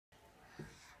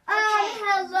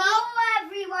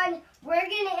everyone, we're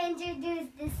going to introduce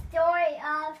the story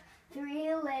of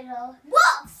Three Little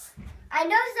Wolves. I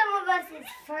know some of us have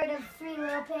heard of Three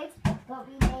Little Pigs, but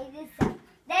we made this up.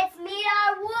 Let's meet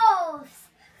our wolves.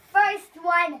 First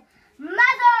one,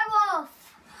 Mother Wolf.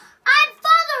 I'm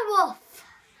Father Wolf.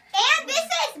 And this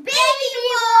is Baby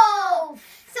Wolf.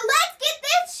 So let's get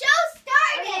this show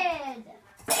started.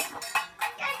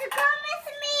 Guys, come with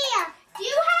me. Do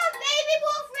you have Baby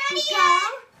Wolf ready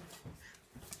yet?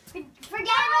 Forget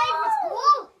about the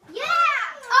school?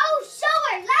 Yeah. Oh,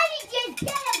 sure. Let me just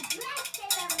get a breakfast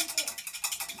and everything.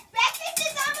 Breakfast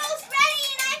is almost ready,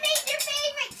 and I made your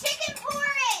favorite chicken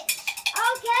porridge.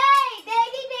 Okay,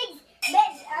 Baby Pigs.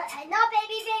 Not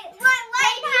Baby Pigs. What?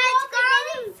 Light has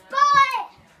gone.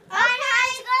 Spot. Light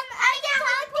has gone. I got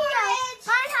hot porridge.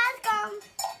 Mine has gone.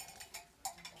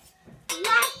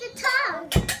 Like the tongue.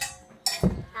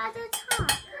 How's it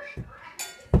talk?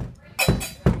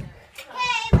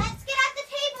 Okay, let's get at the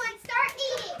table and start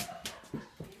eating.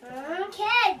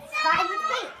 Okay, it's fine with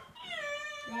me.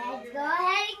 Let's go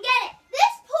ahead and get it.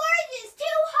 This porridge is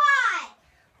too hot.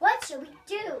 What should we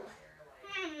do?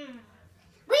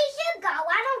 We should go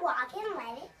on a walk and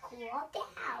let it cool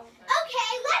down.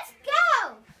 Okay, let's go.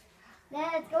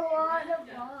 Let's go on a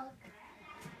walk.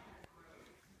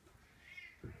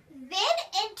 Then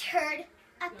entered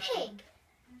a pig.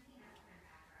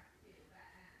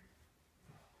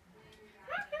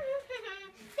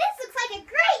 This looks like a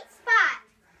great spot.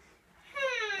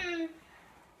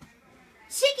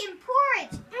 Chicken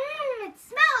porridge. It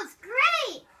smells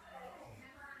great.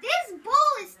 This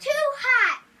bowl is too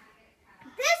hot.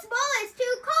 This bowl is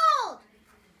too cold.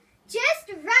 Just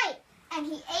right. And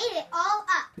he ate it all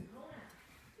up.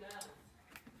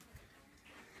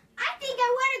 I think I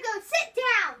want to go sit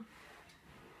down.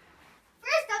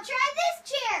 First, I'll try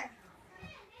this chair.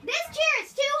 This chair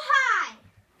is too high.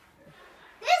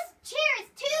 This chair is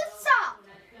too soft.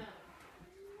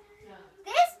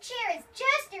 This chair is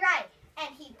just right.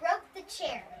 And he broke the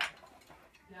chair.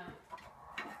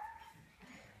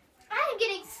 I'm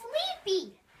getting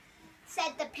sleepy,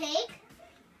 said the pig.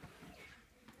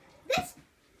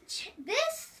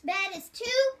 This bed is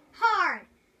too hard.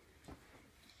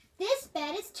 This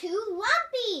bed is too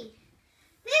lumpy.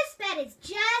 This bed is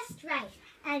just right.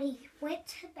 And he went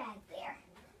to bed there.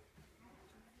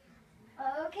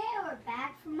 Okay, we're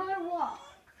back from our walk.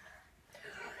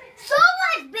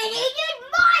 Someone's been eating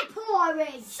my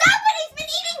porridge. Somebody's been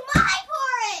eating my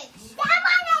porridge.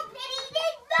 Someone has been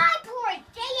eating my porridge.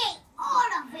 They ate all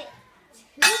of it.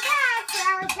 Too bad for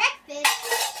our breakfast.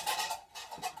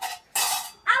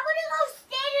 I want to go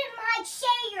stand in my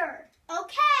chair.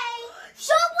 Okay.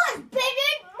 Someone's been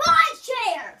in my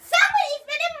chair. Somebody's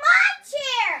been in my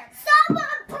chair.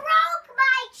 Someone broke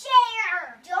my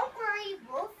chair. Don't worry,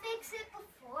 we'll fix it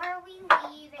before we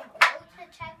leave and go to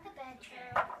check the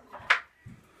bedroom.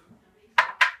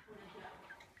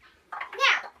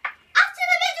 Now, off to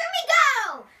the bedroom we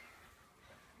go.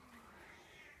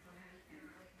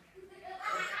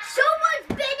 Someone's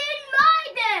been in my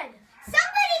bed.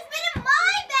 Somebody's been in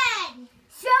my bed.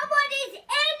 Someone is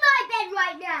in my bed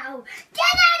right now.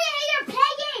 Get out of here,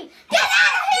 Peggy. Get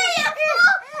out of here, you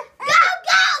fool. Go,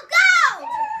 go, go.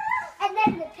 And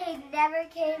then the pig never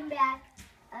came back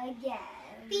again.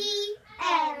 The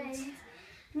end.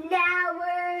 Now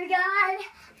we're done.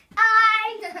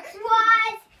 I was the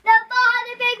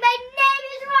father pig. My name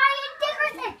is Ryan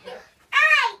Dickerson. I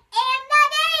am the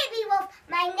baby wolf.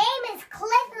 My name is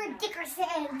Clifford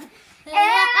Dickerson. And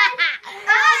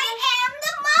I am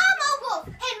the mama wolf,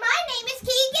 and my name is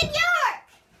Keegan York.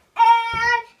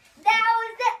 And that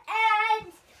was the end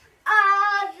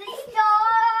of the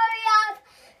story of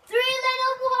Three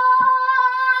Little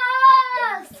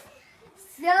Wolves.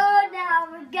 So now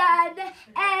we're gonna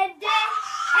end